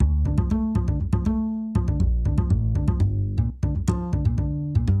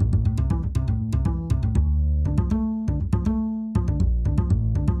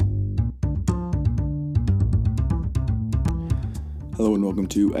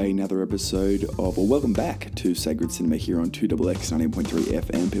to another episode of, or welcome back to Sacred Cinema here on 2XX 98.3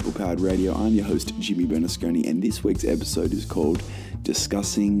 FM, People Powered Radio. I'm your host, Jimmy Bernasconi, and this week's episode is called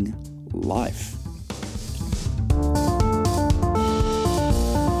Discussing Life.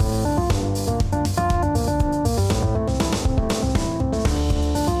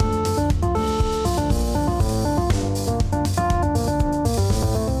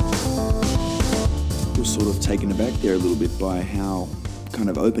 Taken aback there a little bit by how kind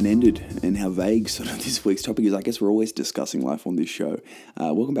of open-ended and how vague sort of this week's topic is. I guess we're always discussing life on this show.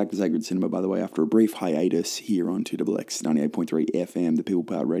 Welcome back to Sacred Cinema, by the way, after a brief hiatus here on 2XX 98.3 FM, the People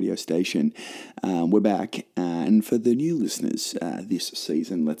Powered radio station. We're back, and for the new listeners this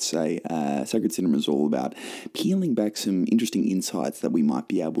season, let's say, Sacred Cinema is all about peeling back some interesting insights that we might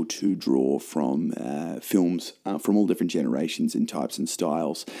be able to draw from films from all different generations and types and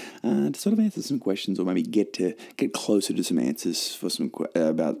styles, to sort of answer some questions, or maybe get closer to some answers for some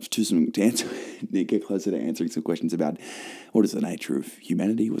get closer to answering some questions about what is the nature of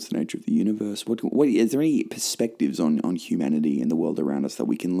humanity, what's the nature of the universe, what is there any perspectives on humanity and the world around us that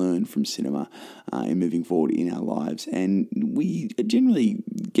we can learn from cinema in moving forward in our lives. And we generally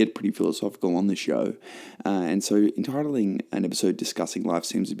get pretty philosophical on the show, and so entitling an episode Discussing Life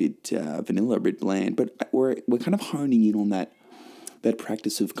seems a bit vanilla, a bit bland, but we're kind of honing in on that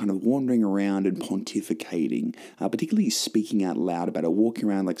practice of kind of wandering around and pontificating, particularly speaking out loud about it, walking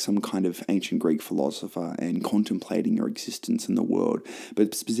around like some kind of ancient Greek philosopher and contemplating your existence in the world,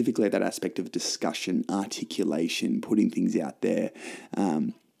 but specifically that aspect of discussion, articulation, putting things out there,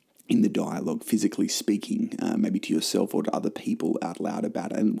 in the dialogue, physically speaking, maybe to yourself or to other people out loud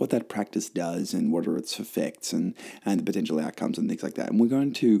about it, and what that practice does and what are its effects and the potential outcomes and things like that. And we're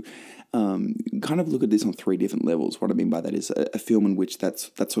going to kind of look at this on three different levels. What I mean by that is a film in which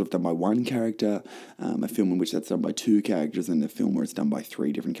that's sort of done by one character, a film in which that's done by two characters, and a film where it's done by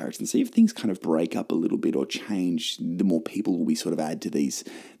three different characters. And see if things kind of break up a little bit or change, the more people we sort of add to these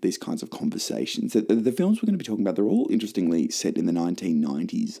kinds of conversations. The films we're going to be talking about, they're all interestingly set in the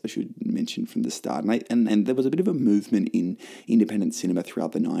 1990s, I should mention from the start. And there was a bit of a movement in independent cinema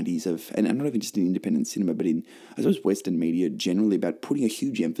throughout the 90s and not even just in independent cinema, but in, I suppose, Western media generally, about putting a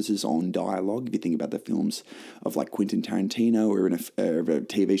huge emphasis on dialogue. If you think about the films of like Quentin Tarantino or in a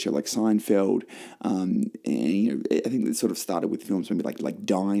TV show like Seinfeld, and I think it sort of started with films maybe like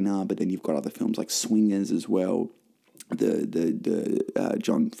Diner, but then you've got other films like Swingers as well. The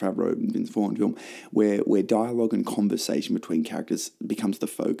Jon Favreau and Vince Vaughn film, where dialogue and conversation between characters becomes the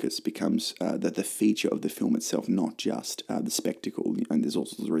focus, becomes the feature of the film itself, not just the spectacle. And there's all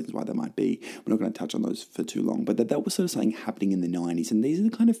sorts of reasons why that might be. We're not going to touch on those for too long, but that was sort of something happening in the 90s. And these are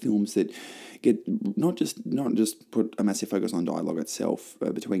the kind of films that get not just put a massive focus on dialogue itself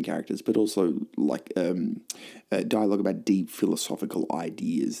between characters, but also like dialogue about deep philosophical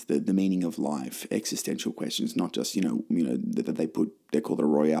ideas, the meaning of life, existential questions, not just that they call it a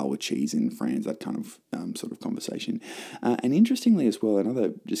Royale with cheese in France, that kind of sort of conversation. And interestingly as well,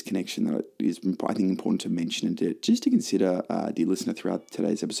 another just connection that is, I think, important to mention and to consider, dear listener, throughout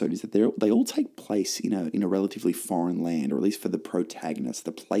today's episode, is that they all take place in a relatively foreign land, or at least for the protagonist,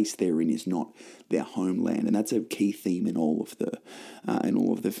 the place they're in is not their homeland, and that's a key theme in all of the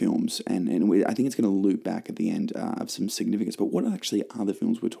films. And I think it's going to loop back at the end of some significance. But what actually are the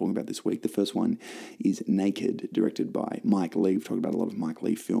films we're talking about this week? The first one is Naked, directed by Mike Leigh. We've talked about a lot of Mike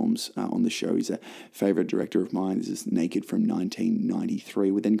Leigh films on the show. He's a favourite director of mine. This is Naked from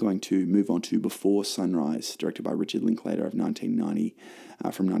 1993. We're then going to move on to Before Sunrise, directed by Richard Linklater from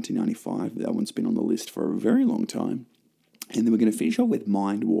 1995. That one's been on the list for a very long time. And then we're going to finish off with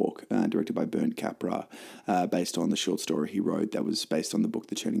Mindwalk, directed by Bernt Capra, based on the short story he wrote that was based on the book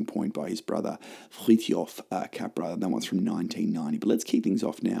The Turning Point by his brother Fritjof Capra. That one's from 1990. But let's kick things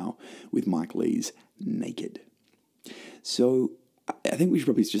off now with Mike Leigh's Naked. So I think we should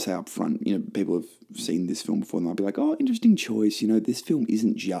probably just say up front, people have seen this film before and they'll be like, oh, interesting choice. This film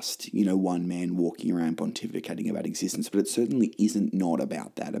isn't just, one man walking around pontificating about existence, but it certainly isn't not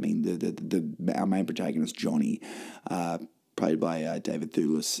about that. I mean, our main protagonist, Johnny, played by David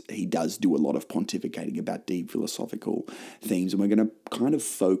Thewlis, he does do a lot of pontificating about deep philosophical themes, and we're going to kind of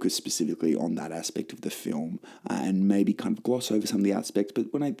focus specifically on that aspect of the film and maybe kind of gloss over some of the aspects.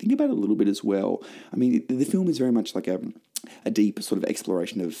 But when I think about it a little bit as well, I mean, the film is very much like a deep sort of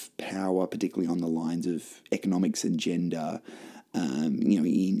exploration of power, particularly on the lines of economics and gender,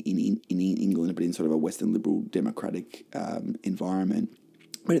 in England, but in sort of a Western liberal democratic environment.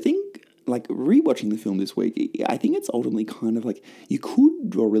 But I think, like, rewatching the film this week, I think it's ultimately kind of like, you could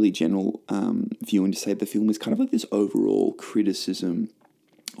draw a really general view and to say the film is kind of like this overall criticism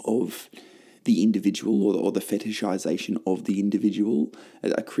of the individual or the fetishization of the individual,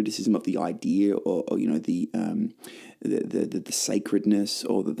 a criticism of the idea or the sacredness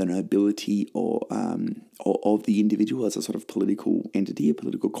or the nobility or of the individual as a sort of political entity, a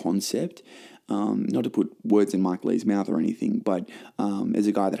political concept. Not to put words in Mike Leigh's mouth or anything, but as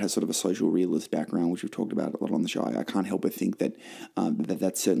a guy that has sort of a social realist background, which we've talked about a lot on the show, I can't help but think that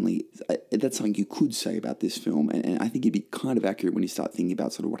that's certainly that's something you could say about this film, and I think it'd be kind of accurate when you start thinking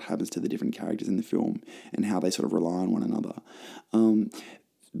about sort of what happens to the different characters in the film and how they sort of rely on one another.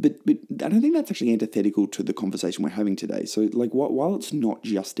 But I don't think that's actually antithetical to the conversation we're having today. So, like, while it's not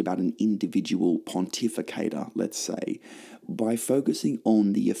just about an individual pontificator, let's say, by focusing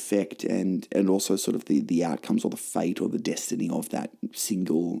on the effect and also sort of the outcomes or the fate or the destiny of that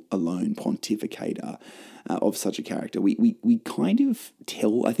single alone pontificator of such a character, we kind of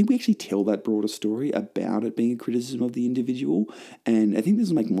tell, I think we actually tell that broader story about it being a criticism of the individual, and I think this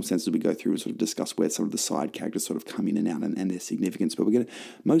will make more sense as we go through and sort of discuss where some of the side characters sort of come in and out and their significance, but we're going to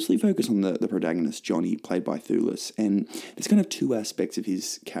mostly focus on the protagonist, Johnny, played by Thulis, and there's kind of two aspects of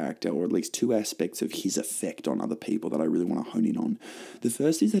his character, or at least two aspects of his effect on other people that I really want to hone in on. The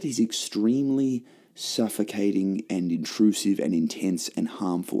first is that he's extremely suffocating and intrusive and intense and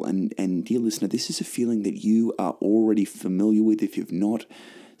harmful. And dear listener, this is a feeling that you are already familiar with if you've not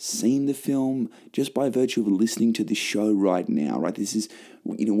seen the film, just by virtue of listening to this show right now, right? This is,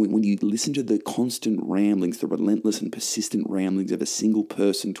 when you listen to the constant ramblings, the relentless and persistent ramblings of a single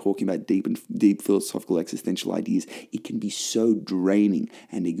person talking about deep philosophical existential ideas, it can be so draining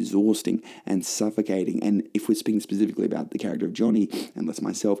and exhausting and suffocating. And if we're speaking specifically about the character of Johnny, and that's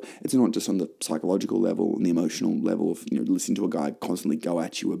myself, it's not just on the psychological level and the emotional level of, listening to a guy constantly go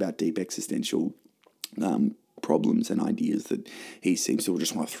at you about deep existential problems and ideas that he seems to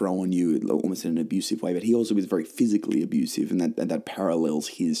just want to throw on you almost in an abusive way, but he also is very physically abusive, and that parallels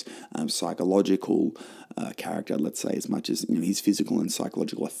his psychological character, let's say, as much as his physical and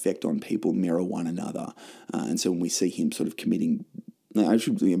psychological effect on people mirror one another. And so when we see him sort of committing, I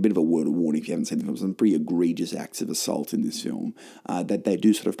should be a bit of a word of warning if you haven't seen the film, some pretty egregious acts of assault in this film that they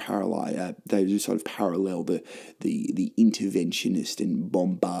do sort of parallel the interventionist and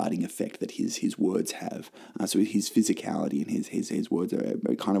bombarding effect that his words have. So his physicality and his words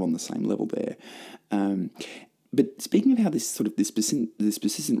are kind of on the same level there. But speaking of how this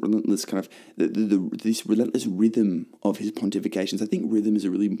persistent, relentless kind of this relentless rhythm of his pontifications, I think rhythm is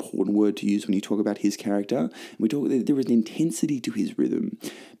a really important word to use when you talk about his character. There is an intensity to his rhythm,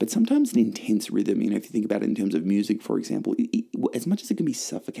 but sometimes an intense rhythm. If you think about it in terms of music, for example, as much as it can be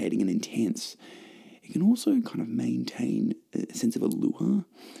suffocating and intense, it can also kind of maintain a sense of allure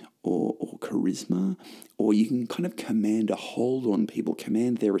or charisma, or you can kind of command a hold on people,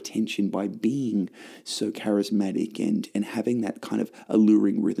 command their attention by being so charismatic and having that kind of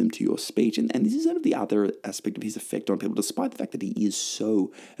alluring rhythm to your speech. And this is sort of the other aspect of his effect on people, despite the fact that he is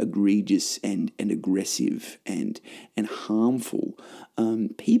so egregious and aggressive and harmful.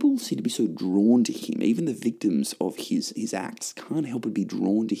 People seem to be so drawn to him. Even the victims of his acts can't help but be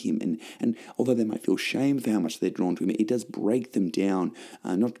drawn to him. And although they might feel shame for how much they're drawn to him, it does break them down.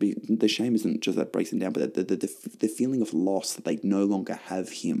 The shame isn't just that breaks them down, but the feeling of loss that they no longer have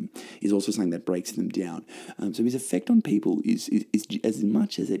him is also something that breaks them down. So his effect on people is as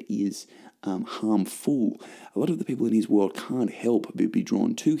much as it is harmful. A lot of the people in his world can't help but be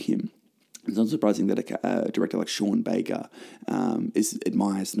drawn to him. It's not surprising that a director like Sean Baker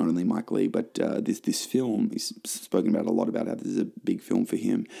admires not only Mike Leigh, but this film. He's spoken about a lot about how this is a big film for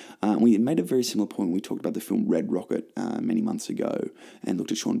him. We made a very similar point when we talked about the film Red Rocket many months ago and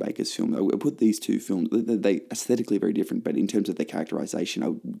looked at Sean Baker's film. I put these two films, they aesthetically very different, but in terms of their characterization, I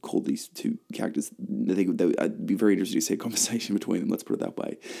would call these two characters, I think I'd be very interested to see a conversation between them, let's put it that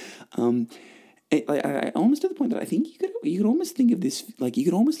way. I almost to the point that I think you could almost think of this, like you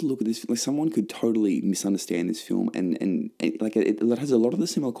could almost look at this like someone could totally misunderstand this film and like it has a lot of the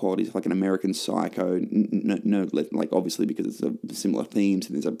similar qualities of like an American Psycho. No, like obviously because it's a similar themes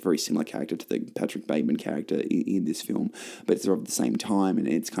and there's a very similar character to the Patrick Bateman character in this film, but it's sort of the same time and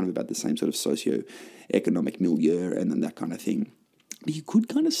it's kind of about the same sort of socio-economic milieu and then that kind of thing. But you could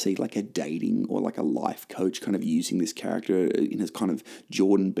kind of see like a dating or like a life coach kind of using this character in his kind of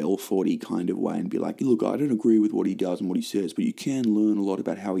Jordan Belfort-y kind of way and be like, look, I don't agree with what he does and what he says, but you can learn a lot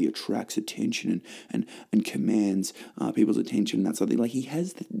about how he attracts attention and commands people's attention and that sort of thing. Like he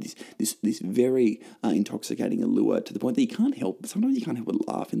has this very intoxicating allure to the point that sometimes you can't help but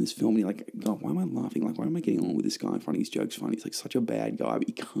laugh in this film and you're like, God, why am I laughing? Like, why am I getting along with this guy and finding his jokes funny? He's like such a bad guy, but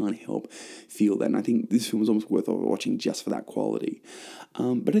you can't help feel that. And I think this film is almost worth watching just for that quality.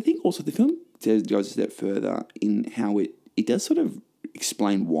 But I think also the film goes a step further in how it does sort of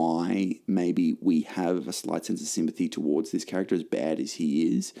explain why maybe we have a slight sense of sympathy towards this character, as bad as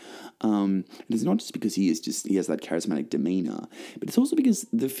he is. And it's not just because he has that charismatic demeanor, but it's also because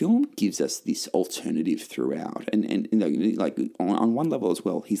the film gives us this alternative throughout. And you know, like on one level as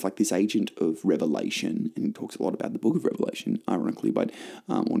well, he's like this agent of revelation, and he talks a lot about the Book of Revelation, ironically, but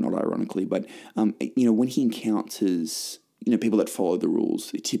or not ironically, but you know, when he encounters, you know, people that follow the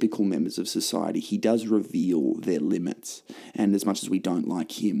rules, typical members of society, he does reveal their limits. And as much as we don't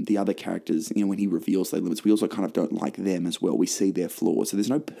like him, the other characters, you know, when he reveals their limits, we also kind of don't like them as well. We see their flaws. So there's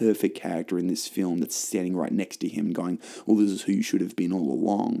no perfect character in this film that's standing right next to him going, well, this is who you should have been all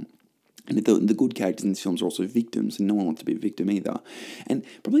along. And the good characters in these films are also victims, and no one wants to be a victim either. And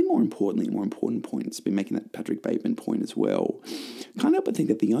probably more important point, it's been making that Patrick Bateman point as well, can't help but think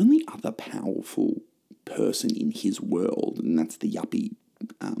that the only other powerful person in his world, and that's the yuppie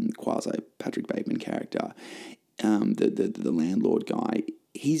quasi Patrick Bateman character, the landlord guy.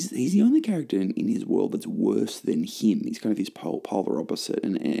 He's the only character in his world that's worse than him. He's kind of his polar opposite,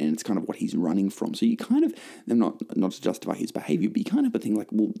 and it's kind of what he's running from. So you kind of, not to justify his behavior, but you kind of think like,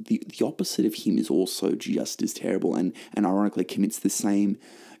 well, the opposite of him is also just as terrible, and ironically commits the same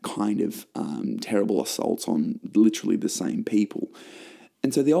kind of terrible assaults on literally the same people.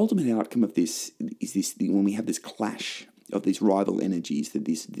 And so the ultimate outcome of this is when we have this clash of these rival energies, that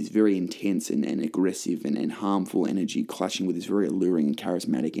this very intense and aggressive and harmful energy clashing with this very alluring and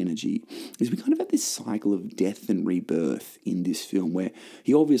charismatic energy, is we kind of have this cycle of death and rebirth in this film, where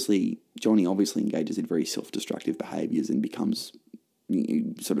Johnny obviously engages in very self-destructive behaviours and becomes,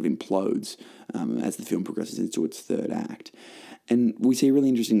 sort of implodes as the film progresses into its third act. And we see a really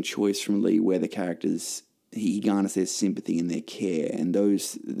interesting choice from Leigh, where the characters, he garners their sympathy and their care, and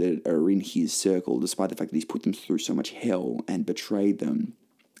those that are in his circle, despite the fact that he's put them through so much hell and betrayed them,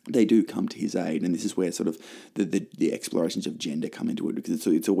 they do come to his aid. And this is where sort of the explorations of gender come into it, because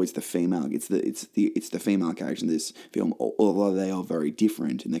it's always the female. It's the female characters in this film, although they are very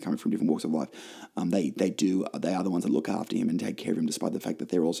different and they're coming from different walks of life. They are the ones that look after him and take care of him, despite the fact that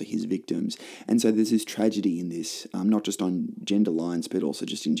they're also his victims. And so there's this tragedy in this, not just on gender lines, but also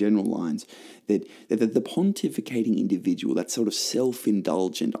just in general lines, that the pontificating individual, that sort of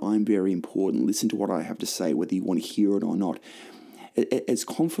self-indulgent, I'm very important, listen to what I have to say, whether you want to hear it or not, as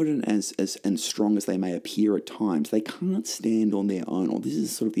confident and strong as they may appear at times, they can't stand on their own. Or this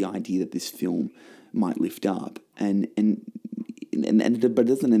is sort of the idea that this film might lift up, but it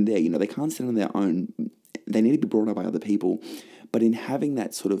doesn't end there. You know, they can't stand on their own. They need to be brought up by other people. But in having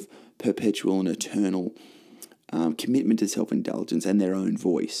that sort of perpetual and eternal commitment to self-indulgence and their own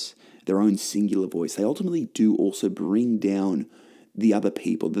voice, their own singular voice, they ultimately do also bring down the other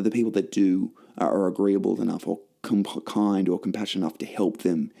people, the people that are agreeable enough or kind or compassionate enough to help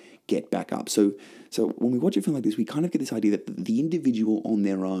them get back up. So when we watch a film like this, we kind of get this idea that the individual on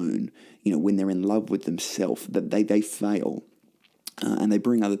their own, you know, when they're in love with themselves, that they fail. And they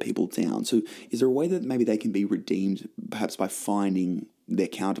bring other people down. So is there a way that maybe they can be redeemed, perhaps by finding their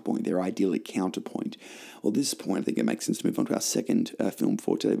counterpoint, their idyllic counterpoint? Well, at this point, I think it makes sense to move on to our second film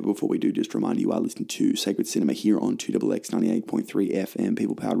for today. But before we do, just remind you are listening to Sacred Cinema here on 2XX 98.3 FM,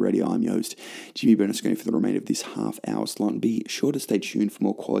 People-Powered Radio. I'm your host, Jimmy Bernt, for the remainder of this half-hour slot. And be sure to stay tuned for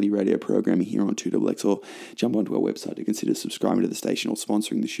more quality radio programming here on 2XX, or jump onto our website to consider subscribing to the station or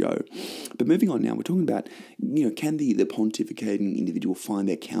sponsoring the show. But moving on now, we're talking about, you know, can the pontificating individual find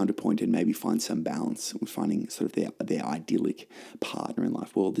their counterpoint and maybe find some balance with finding sort of their idyllic partner in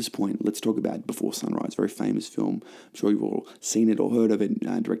life? Well, at this point, let's talk about Before Sunrise, very famous film. I'm sure you've all seen it or heard of it,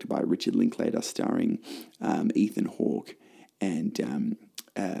 directed by Richard Linklater, starring Ethan Hawke and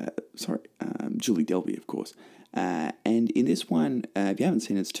Julie Delpy, of course. And in this one, if you haven't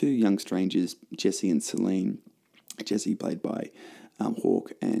seen it, it's two young strangers, Jesse and Celine. Jesse played by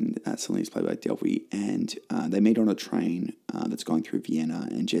Hawke, and Celine's played by Delpy, and they meet on a train that's going through Vienna,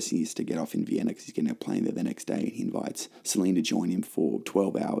 and Jesse needs to get off in Vienna because he's getting a plane there the next day, and he invites Celine to join him for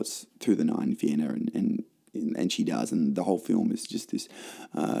 12 hours through the night in Vienna, and she does, and the whole film is just this,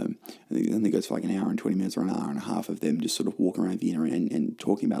 I think it goes for like an hour and 20 minutes or an hour and a half of them just sort of walking around Vienna and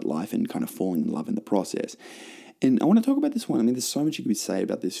talking about life and kind of falling in love in the process. And I want to talk about this one. I mean, there's so much you could say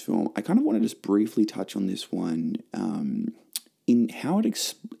about this film. I kind of want to just briefly touch on this one, in how it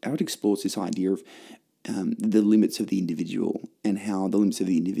explores this idea of the limits of the individual, and how the limits of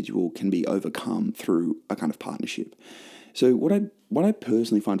the individual can be overcome through a kind of partnership. So what I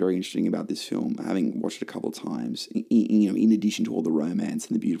personally find very interesting about this film, having watched it a couple of times, in addition to all the romance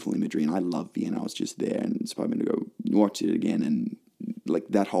and the beautiful imagery, and I love Vienna, I was just there and inspired me to go watch it again, and like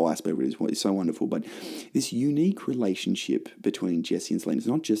that whole aspect of it is so wonderful. But this unique relationship between Jesse and Selena is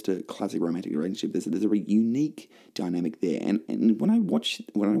not just a classic romantic relationship. There's a unique dynamic there. And when I watch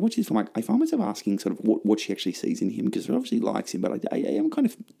this film, I find myself asking sort of what she actually sees in him, because she obviously likes him, but I am kind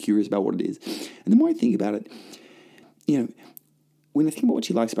of curious about what it is. And the more I think about it, when I think about what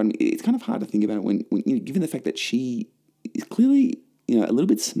she likes about him, it's kind of hard to think about it when given the fact that she is clearly a little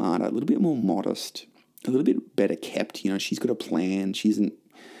bit smarter, a little bit more modest, a little bit better kept. She's got a plan. She isn't,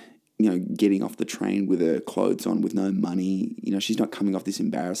 getting off the train with her clothes on with no money. She's not coming off this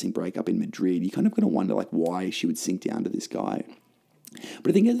embarrassing breakup in Madrid. You kind of got to wonder why she would sink down to this guy. But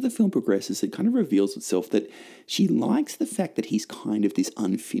I think as the film progresses, it kind of reveals itself that she likes the fact that he's kind of this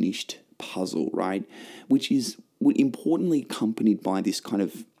unfinished puzzle, right? Which is importantly accompanied by this kind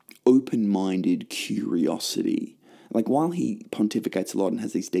of open-minded curiosity. While he pontificates a lot and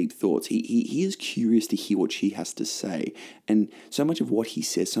has these deep thoughts, he is curious to hear what she has to say. And so much of what he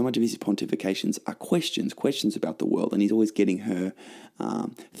says, so much of his pontifications are questions about the world. And he's always getting her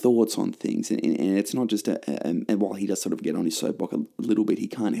thoughts on things. And it's not just and while he does sort of get on his soapbox a little bit, he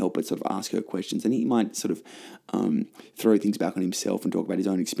can't help but sort of ask her questions. And he might sort of throw things back on himself and talk about his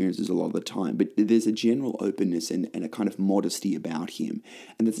own experiences a lot of the time. But there's a general openness and a kind of modesty about him.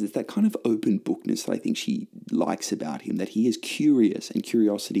 And there's that kind of open bookness that I think she likes about him, that he is curious, and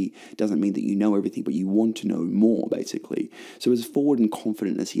curiosity doesn't mean that you know everything, but you want to know more, basically. So as forward and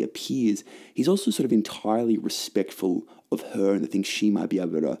confident as he appears, he's also sort of entirely respectful of her and the things she might be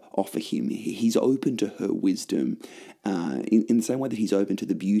able to offer him. He's open to her wisdom in the same way that he's open to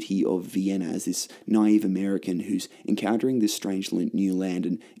the beauty of Vienna as this naive American who's encountering this strange new land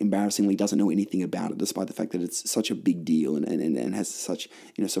and embarrassingly doesn't know anything about it, despite the fact that it's such a big deal and has such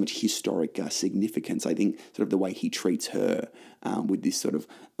so much historic significance. I think sort of the way he treats her with this sort of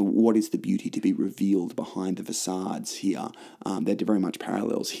what is the beauty to be revealed behind the facades here, that very much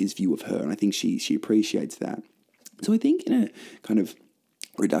parallels his view of her, and I think she appreciates that. So I think in a kind of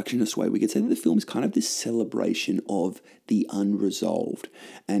reductionist way, we could say that the film is kind of this celebration of the unresolved.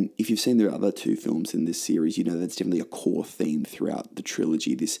 And if you've seen the other two films in this series, that's definitely a core theme throughout the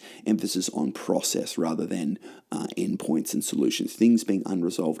trilogy, this emphasis on process rather than endpoints and solutions, things being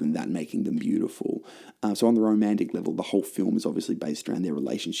unresolved and that making them beautiful. So on the romantic level, the whole film is obviously based around their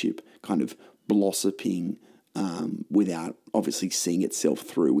relationship kind of blossoming without obviously seeing itself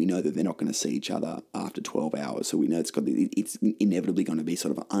through. We know that they're not going to see each other after 12 hours, so we know it's inevitably going to be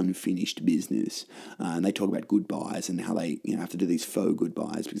sort of unfinished business. And they talk about goodbyes and how they have to do these faux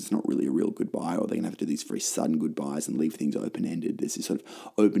goodbyes because it's not really a real goodbye, or they're going to have to do these very sudden goodbyes and leave things open-ended. There's this sort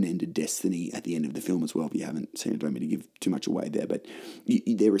of open-ended destiny at the end of the film as well. If you haven't seen it, I don't mean to give too much away there, but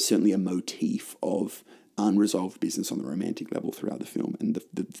there is certainly a motif of unresolved business on the romantic level throughout the film and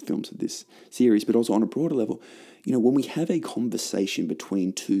the films of this series, but also on a broader level. When we have a conversation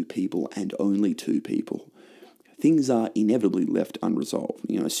between two people and only two people, things are inevitably left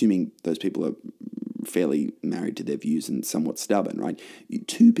unresolved, assuming those people are fairly married to their views and somewhat stubborn, right?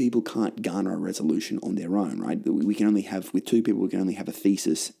 Two people can't garner a resolution on their own, right? With two people, we can only have a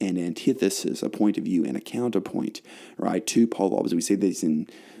thesis and antithesis, a point of view and a counterpoint, right? Two polar opposites. We see this in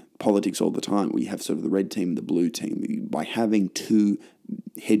politics all the time. We have sort of the red team and the blue team. By having two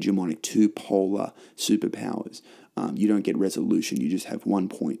hegemonic, two polar superpowers, you don't get resolution. You just have one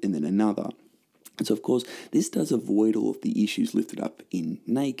point and then another. And so, of course, this does avoid all of the issues lifted up in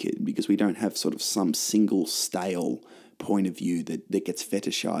Naked, because we don't have sort of some single stale point of view that gets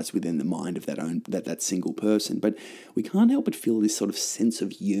fetishized within the mind of that single person. But we can't help but feel this sort of sense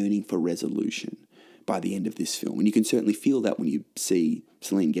of yearning for resolution by the end of this film. And you can certainly feel that when you see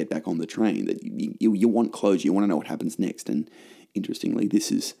Celine get back on the train, that you want closure, you want to know what happens next. And interestingly,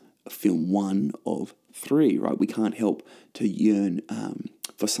 this is film 1 of 3, right? We can't help to yearn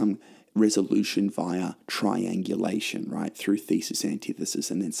for some resolution via triangulation, right? Through thesis, antithesis,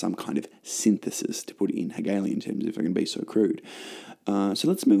 and then some kind of synthesis, to put it in Hegelian terms, if I can be so crude. So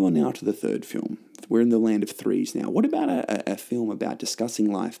let's move on now to the third film. We're in the land of threes now. What about a film about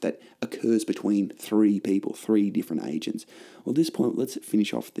discussing life that occurs between three people, three different agents? Well, at this point, let's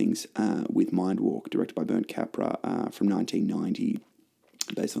finish off things with Mindwalk, directed by Bernt Capra from 1990,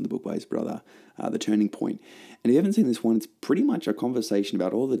 based on the book by his brother, The Turning Point. And if you haven't seen this one, it's pretty much a conversation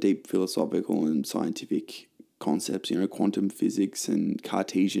about all the deep philosophical and scientific concepts, quantum physics and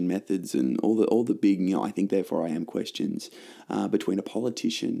Cartesian methods and all the big, I think therefore I am questions between a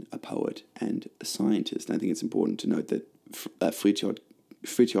politician, a poet, and a scientist. And I think it's important to note that Friedrich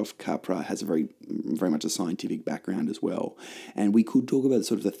Fritjof Capra has a very much a scientific background as well, and we could talk about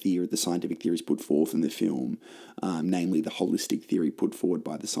sort of the scientific theories put forth in the film, namely the holistic theory put forward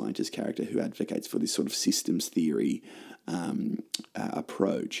by the scientist character who advocates for this sort of systems theory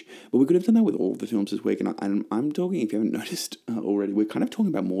approach. But we could have done that with all of the films this week, and I'm talking, if you haven't noticed already, we're kind of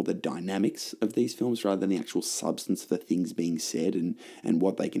talking about more the dynamics of these films rather than the actual substance of the things being said and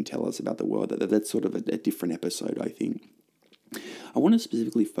what they can tell us about the world. That's sort of a different episode, I think. I want to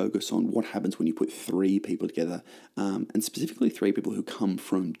specifically focus on what happens when you put three people together, and specifically three people who come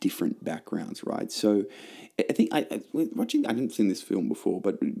from different backgrounds, right? So I think I hadn't seen this film before,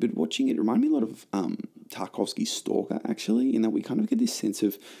 but watching it reminded me a lot of Tarkovsky's Stalker, actually, in that we kind of get this sense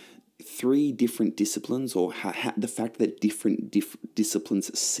of three different disciplines, or the fact that different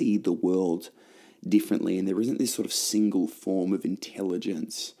disciplines see the world differently, and there isn't this sort of single form of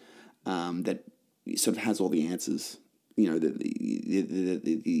intelligence that sort of has all the answers. You know,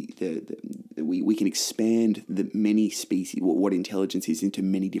 we can expand the many species, what intelligence is, into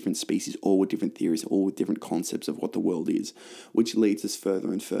many different species, all with different theories, all with different concepts of what the world is, which leads us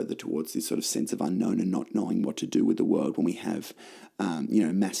further and further towards this sort of sense of unknown and not knowing what to do with the world when we have,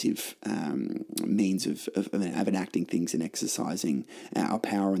 massive means of enacting things and exercising our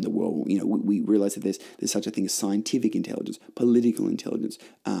power in the world. You know, we realize that there's such a thing as scientific intelligence, political intelligence,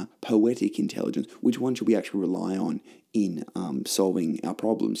 poetic intelligence. Which one should we actually rely on in solving our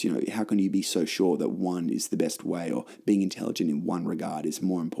problems? You know, how can you be so sure that one is the best way, or being intelligent in one regard is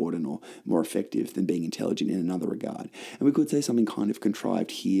more important or more effective than being intelligent in another regard? And we could say something kind of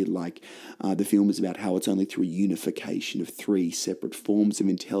contrived here, like the film is about how it's only through a unification of three separate forms of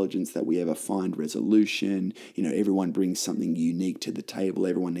intelligence that we ever find resolution. You know, everyone brings something unique to the table.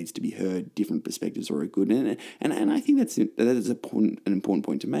 Everyone needs to be heard. Different perspectives are good, and I think that is an important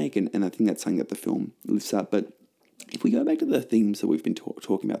point to make, and I think that's something that the film lifts up. But if we go back to the themes that we've been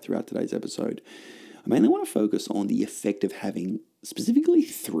talking about throughout today's episode, I mainly want to focus on the effect of having specifically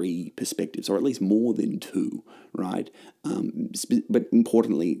three perspectives, or at least more than two, right? But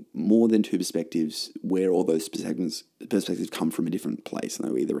importantly, more than two perspectives where all those perspectives come from a different place,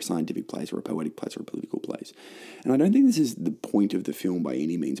 either a scientific place or a poetic place or a political place. And I don't think this is the point of the film by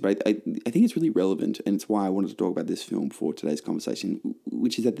any means, but I think it's really relevant, and it's why I wanted to talk about this film for today's conversation,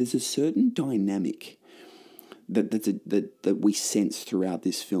 which is that there's a certain dynamic that we sense throughout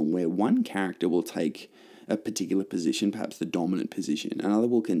this film, where one character will take a particular position, perhaps the dominant position, another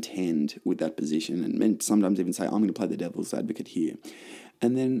will contend with that position, and sometimes even say, I'm going to play the devil's advocate here.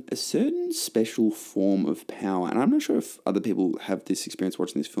 And then a certain special form of power, and I'm not sure if other people have this experience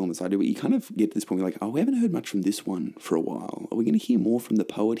watching this film as I do, but you kind of get to this point where you're like, oh, we haven't heard much from this one for a while. Are we going to hear more from the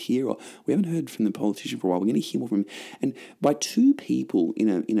poet here? Or we haven't heard from the politician for a while. We're going to hear more from him. And by two people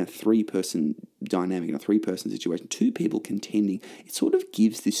in a three-person dynamic, in a three-person situation, two people contending, it sort of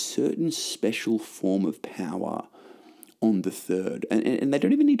gives this certain special form of power on the third. And they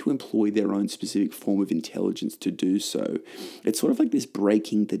don't even need to employ their own specific form of intelligence to do so. It's sort of like this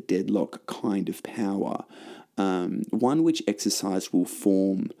breaking the deadlock kind of power, one which exercised will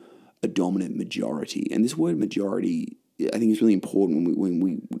form a dominant majority. And this word majority, I think, is really important when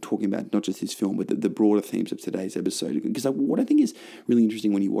we're talking about not just this film, but the broader themes of today's episode. Because what I think is really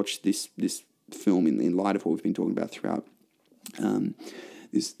interesting when you watch this film in light of what we've been talking about throughout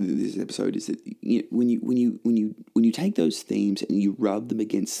this episode, is that when you take those themes and you rub them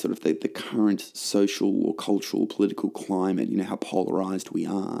against sort of the current social or cultural political climate, you know, how polarized we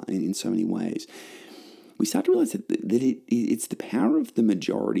are in so many ways, we start to realize that it's the power of the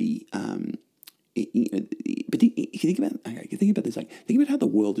majority. But think about this, think about how the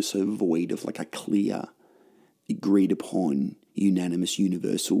world is so void of like a clear, agreed upon, unanimous,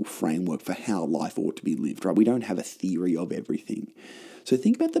 universal framework for how life ought to be lived, right? We don't have a theory of everything. So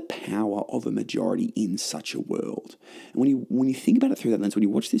think about the power of a majority in such a world. And when you think about it through that lens, when you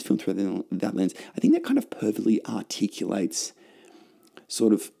watch this film through that lens, I think that kind of perfectly articulates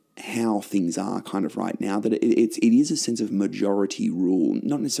sort of how things are kind of right now, that it is a sense of majority rule,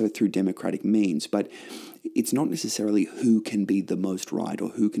 not necessarily through democratic means, but it's not necessarily who can be the most right or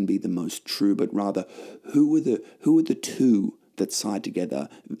who can be the most true, but rather who are the two that side together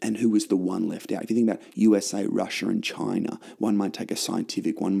and who is the one left out. If you think about USA, Russia, and China, one might take a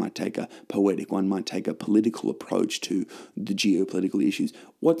scientific, one might take a poetic, one might take a political approach to the geopolitical issues.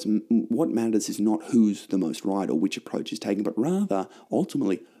 What matters is not who's the most right or which approach is taken, but rather,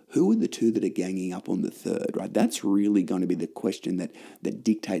 ultimately, who are the two that are ganging up on the third, right? That's really going to be the question that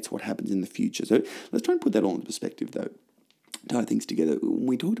dictates what happens in the future. So let's try and put that all into perspective, though. tie things together. When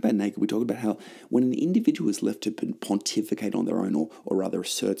we talked about naked, we talked about how when an individual is left to pontificate on their own, or rather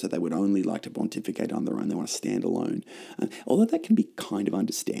asserts that they would only like to pontificate on their own, they want to stand alone. Although that can be kind of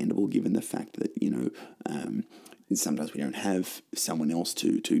understandable given the fact that, sometimes we don't have someone else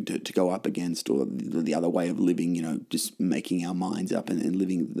to go up against, or the other way of living, just making our minds up and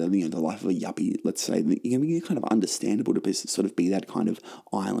living the life of a yuppie, let's say. It can be kind of understandable to sort of be that kind of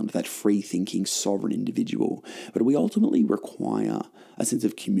island, that free-thinking, sovereign individual. But we ultimately require a sense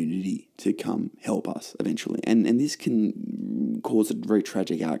of community to come help us eventually. And this can cause a very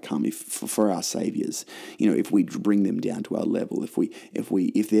tragic outcome for our saviors. If we bring them down to our level, if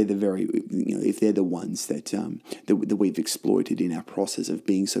they're the very, if they're the ones that we've exploited in our process of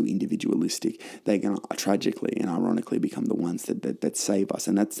being so individualistic, they're going to tragically and ironically become the ones that save us.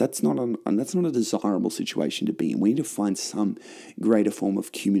 And that's not a desirable situation to be in. We need to find some greater form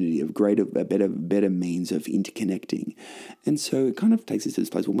of community, of better means of interconnecting. And so it kind of takes us to this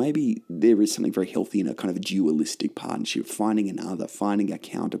place. Well, maybe there is something very healthy in a kind of a dualistic partnership, finding another, finding a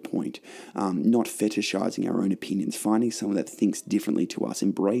counterpoint, not fetishizing our own opinions, finding someone that thinks differently to us,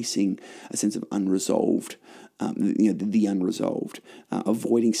 embracing a sense of unresolved, the unresolved,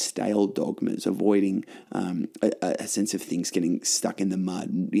 avoiding stale dogmas, avoiding a sense of things getting stuck in the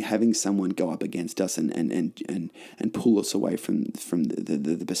mud, having someone go up against us and pull us away from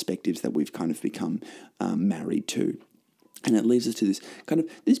the perspectives that we've kind of become married to. And it leaves us to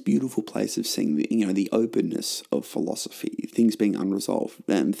this beautiful place of seeing the openness of philosophy, things being unresolved,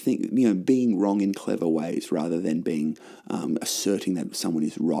 being wrong in clever ways rather than being asserting that someone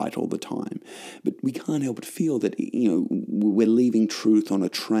is right all the time. But we can't help but feel that we're leaving truth on a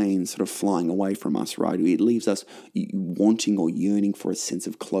train, sort of flying away from us. Right? It leaves us wanting or yearning for a sense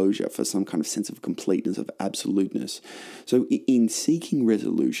of closure, for some kind of sense of completeness, of absoluteness. So in seeking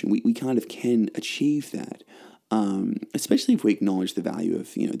resolution, we kind of can achieve that. Especially if we acknowledge the value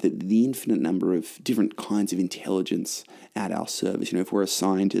of the infinite number of different kinds of intelligence at our service. If we're a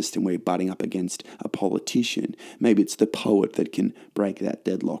scientist and we're butting up against a politician, maybe it's the poet that can break that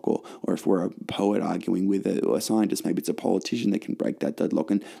deadlock, or if we're a poet arguing with a scientist, maybe it's a politician that can break that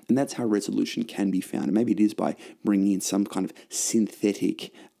deadlock, and that's how resolution can be found. And maybe it is by bringing in some kind of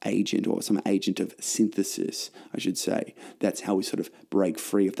synthetic agent, or some agent of synthesis, I should say. That's how we sort of break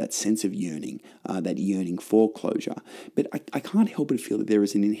free of that sense of yearning, that yearning for closure. But I can't help but feel that there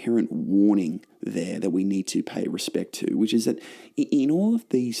is an inherent warning there that we need to pay respect to, which is that in all of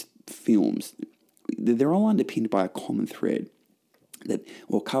these films, they're all underpinned by a common thread. But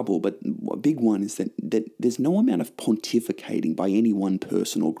a big one is that there's no amount of pontificating by any one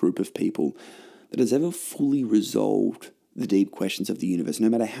person or group of people that has ever fully resolved the deep questions of the universe. No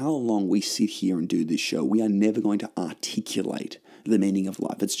matter how long we sit here and do this show, we are never going to articulate the meaning of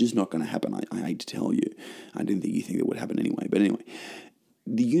life. It's just not going to happen. I hate to tell you. I didn't think you think that would happen anyway. But anyway,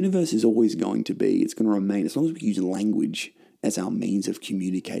 the universe is always going to be, it's going to remain, as long as we use language as our means of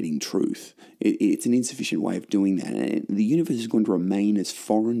communicating truth. It's an insufficient way of doing that. And the universe is going to remain as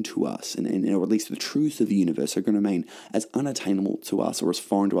foreign to us, or at least the truths of the universe are going to remain as unattainable to us, or as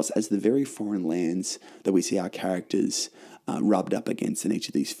foreign to us as the very foreign lands that we see our characters rubbed up against in each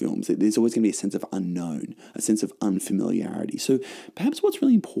of these films. There's always going to be a sense of unknown, a sense of unfamiliarity. So perhaps what's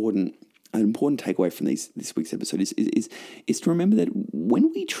really important, an important takeaway from this week's episode is to remember that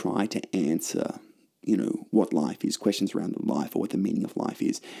when we try to answer what life is, questions around life, or what the meaning of life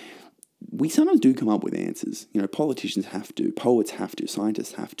is, we sometimes do come up with answers. Politicians have to, poets have to,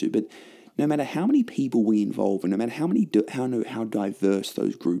 scientists have to, but no matter how many people we involve, and no matter how diverse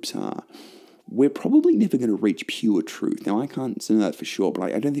those groups are, we're probably never going to reach pure truth. Now, I can't say that for sure,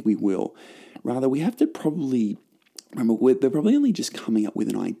 but I don't think we will. Rather, we have to probably remember we're probably only just coming up with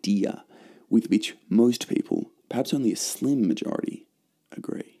an idea with which most people, perhaps only a slim majority,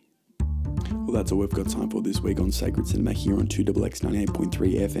 agree. Well, that's all we've got time for this week on Sacred Cinema here on 2XX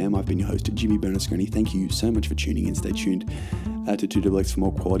 98.3 FM. I've been your host, Jimmy Bernasconi. Thank you so much for tuning in. Stay tuned to 2XX for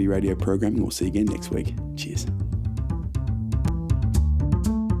more quality radio programming. We'll see you again next week. Cheers.